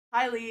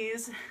Hi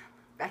Lise,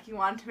 Becky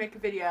wanted to make a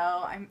video.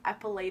 I'm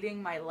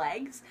epilating my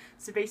legs.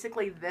 So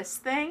basically this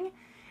thing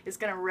is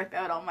gonna rip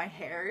out all my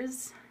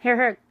hairs.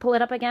 Here, pull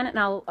it up again and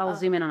I'll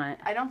zoom in on it.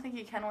 I don't think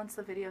you can once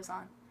the video's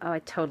on. Oh, I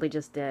totally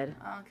just did.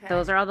 Okay.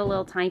 Those are all the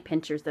little tiny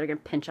pinchers that are gonna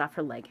pinch off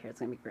her leg hair.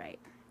 It's gonna be great.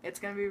 It's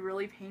gonna be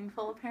really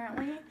painful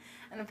apparently.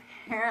 And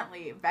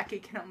apparently Becky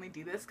can only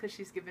do this because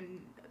she's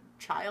given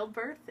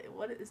childbirth.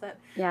 What is that?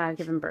 Yeah, I've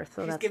given birth.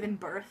 So she's given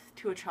birth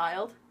to a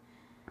child.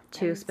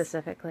 Two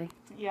specifically.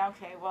 Yeah,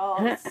 okay,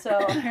 well, so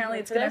apparently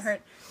it's going to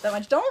hurt that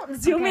much. Don't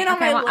zoom in on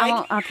my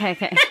leg.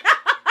 Okay.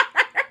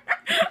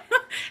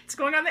 It's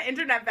going on the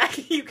internet,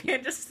 Becky. You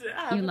can't just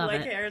have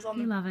leg hairs on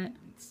the... You love it.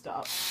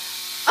 Stop.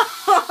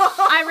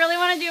 I really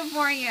want to do it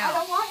for you. I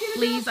don't want you to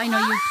Please, I know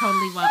you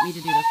totally want me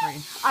to do this for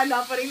you. I'm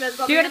not putting this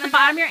on do it at the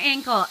bottom of your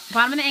ankle.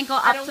 Bottom of the ankle,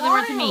 up to the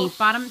rest of knee.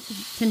 Bottom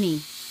to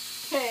knee.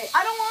 Okay,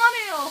 I don't want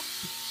to.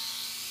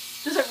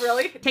 Does it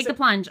really? Take the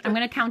plunge. I'm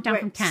going to count down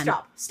from 10.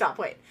 Stop,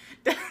 wait.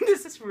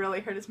 Does this really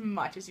hurt as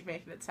much as you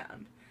make it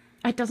sound?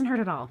 It doesn't hurt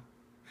at all.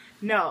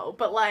 No,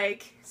 but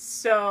like,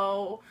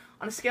 so,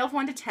 on a scale of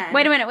 1 to 10...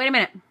 Wait a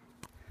minute.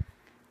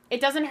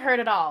 It doesn't hurt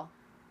at all.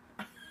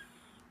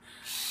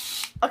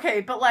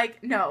 Okay, but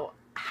like, no.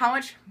 How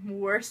much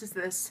worse is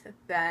this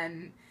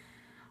than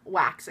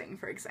waxing,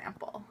 for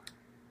example?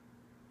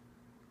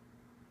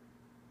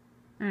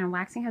 I don't know,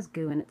 waxing has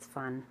goo and it's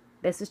fun.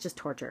 This is just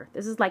torture.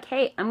 This is like,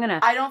 hey,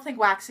 I don't think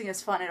waxing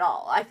is fun at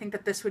all. I think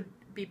that this would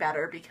be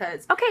better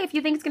because... Okay, if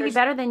you think it's going to be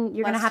better, then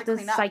you're going to have to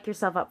psych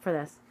yourself up for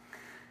this.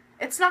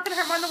 It's not going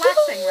to hurt more than the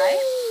waxing,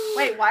 right?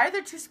 Wait, why are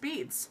there two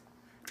speeds?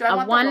 Do I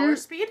want the lower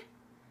speed?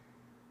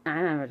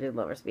 I never do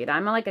lower speed.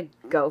 I'm like a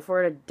go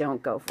for it or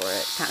don't go for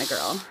it kind of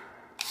girl.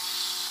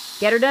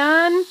 Get her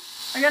done.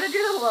 I got to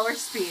do the lower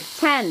speed.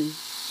 10,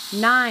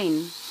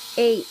 9,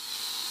 8,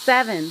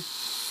 7,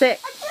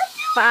 6,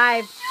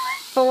 5,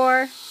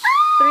 4...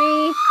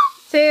 3,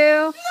 2,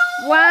 1.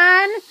 I'm not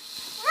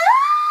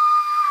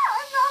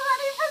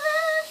ready for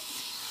this.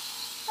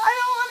 I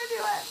don't want to do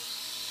it.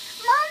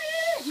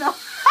 Mommy! No.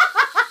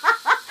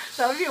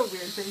 That would be a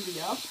weird thing to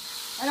yell.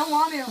 I don't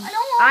want to.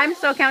 I'm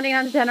still counting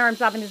down to 10 or I'm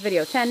stopping this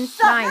video. 10,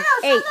 9,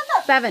 8,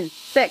 7,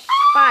 6,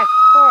 5,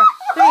 4,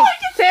 3,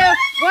 2, 1.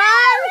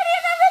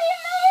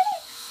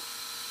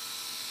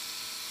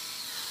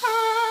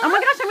 Oh my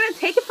gosh, I'm going to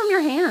take it from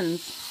your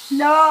hands.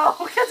 No,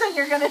 because then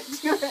you're going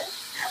to do it.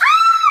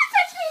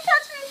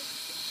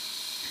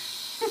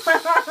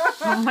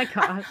 Oh my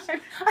gosh.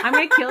 I'm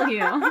going to kill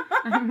you.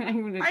 I'm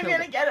going to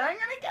get it.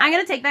 I'm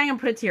going to take that and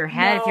put it to your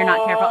head if you're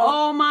not careful.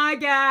 Oh my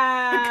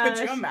gosh.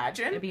 Could you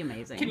imagine? It'd be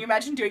amazing. Can you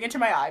imagine doing it to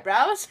my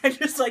eyebrows? I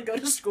just like go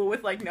to school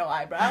with like no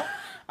eyebrow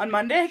on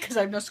Monday because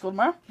I have no school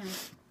tomorrow.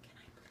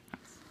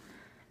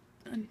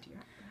 Can I do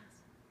your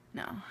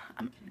eyebrows?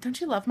 No.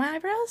 Don't you love my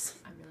eyebrows?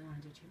 I really want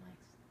to do it to your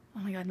legs. Oh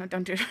my god, no,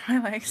 don't do it to my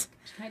legs.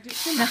 Can I do it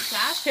to your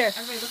mustache? Here.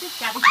 Everybody look at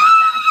Gabby's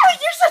mustache.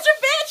 You're such a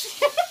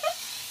bitch!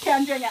 Okay,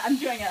 I'm doing it.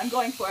 I'm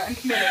going for it. I'm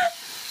committed.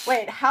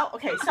 Wait, how?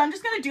 Okay, so I'm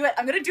just gonna do it.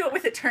 I'm gonna do it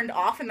with it turned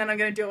off, and then I'm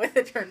gonna do it with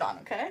it turned on.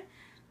 Okay?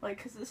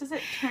 Like, cause this is it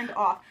turned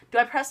off. Do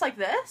I press like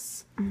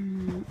this?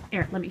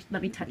 Here, let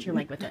me touch your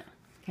leg with it.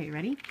 Okay, you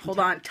ready? Hold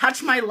on.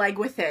 Touch my leg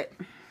with it.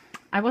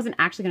 I wasn't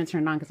actually gonna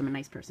turn it on because I'm a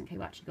nice person. Okay,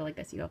 watch. You go like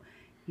this. You go.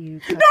 No!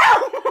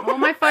 Oh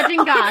my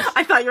fudging gosh!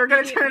 I thought you were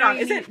gonna turn it on.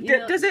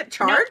 Does it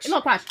charge?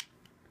 No, watch.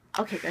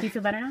 Okay, good. Do you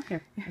feel better now?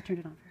 Here, I turned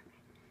it on.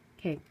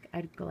 Okay,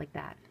 I'd go like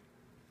that.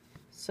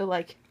 So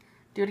like,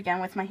 do it again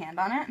with my hand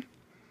on it.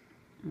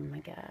 Oh my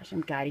gosh,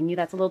 I'm guiding you.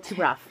 That's a little too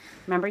rough.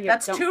 Remember,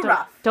 that's too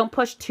rough. Don't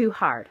push too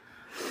hard.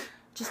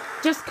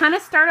 Just kind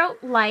of start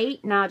out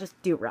light. Now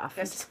just do rough.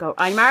 Just go.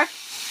 On your mark.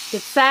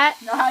 Get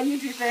set. Know how you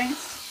do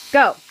things. Go.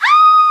 I'm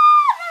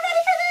not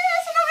ready for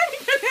this. I'm not ready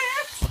for this.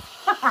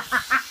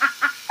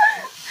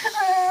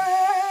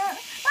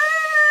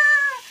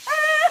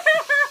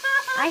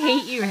 I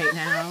hate you right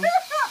now. I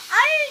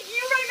hate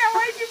you right now.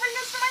 Why did you bring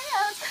this to my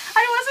house?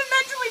 I wasn't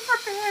mentally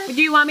prepared.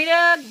 Do you want me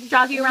to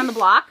jog you around the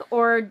block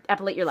or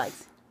epilate your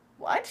legs?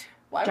 What?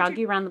 Why jog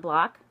you around the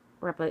block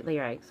or epilate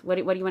your legs? What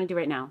do you want to do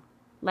right now?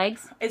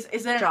 Legs? Is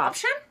that an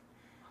option?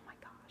 Oh my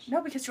gosh.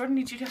 No, because Jordan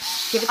needs you to...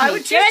 Give it to me.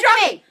 Give it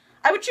to me.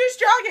 I would choose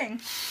jogging.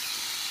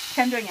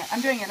 Okay, I'm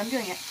doing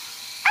it.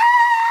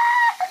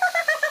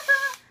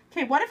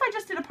 Okay, what if I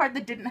just did a part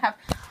that didn't have...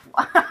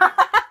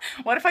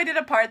 What if I did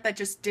a part that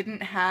just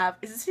didn't have...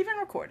 Is this even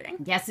recording?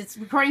 Yes, it's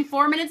recording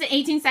 4 minutes and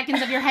 18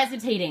 seconds of your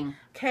hesitating.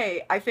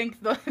 Okay, I think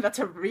that's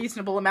a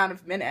reasonable amount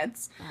of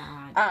minutes.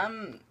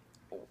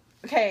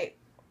 Okay,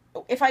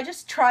 if I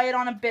just try it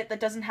on a bit that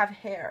doesn't have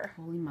hair.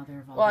 Holy mother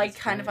of all. Well, I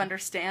kind of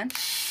understand.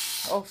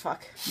 Oh,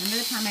 fuck. Remember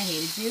the time I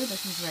hated you?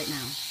 This is right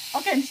now.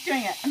 Okay, I'm just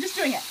doing it. I'm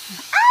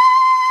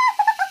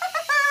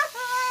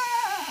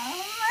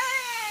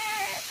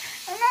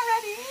not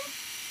ready.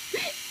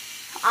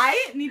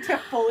 I need to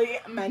fully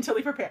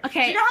mentally prepare.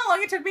 Okay. Do you know how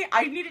long it took me?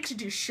 I needed to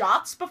do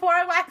shots before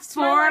I waxed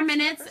 4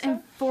 minutes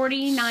and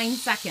 49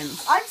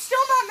 seconds. I'm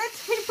still not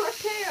mentally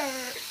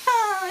prepared.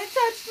 Oh, it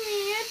touched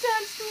me.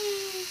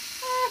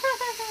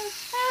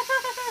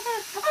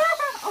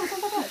 Oh,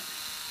 don't.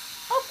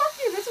 Oh, fuck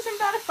you. This isn't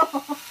bad at all.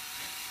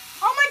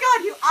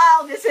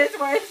 is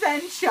worse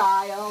than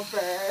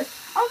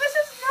childbirth. Oh, this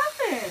is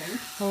nothing.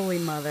 Holy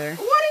mother.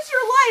 What is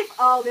your life?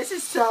 Oh, this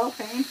is so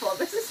painful.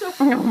 This is so.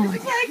 Oh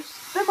this is like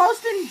the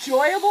most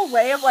enjoyable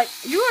way of like.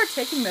 You are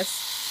taking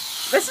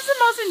this. This is the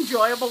most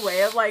enjoyable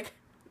way of like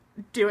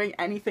doing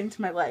anything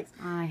to my legs.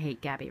 I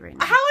hate Gabby right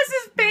now. How is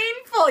this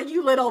painful,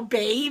 you little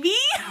baby?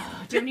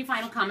 Do you have any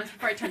final comments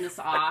before I turn this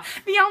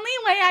off? The only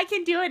way I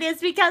can do it is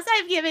because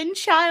I've given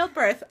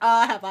childbirth.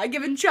 Have I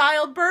given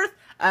childbirth?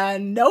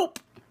 Nope.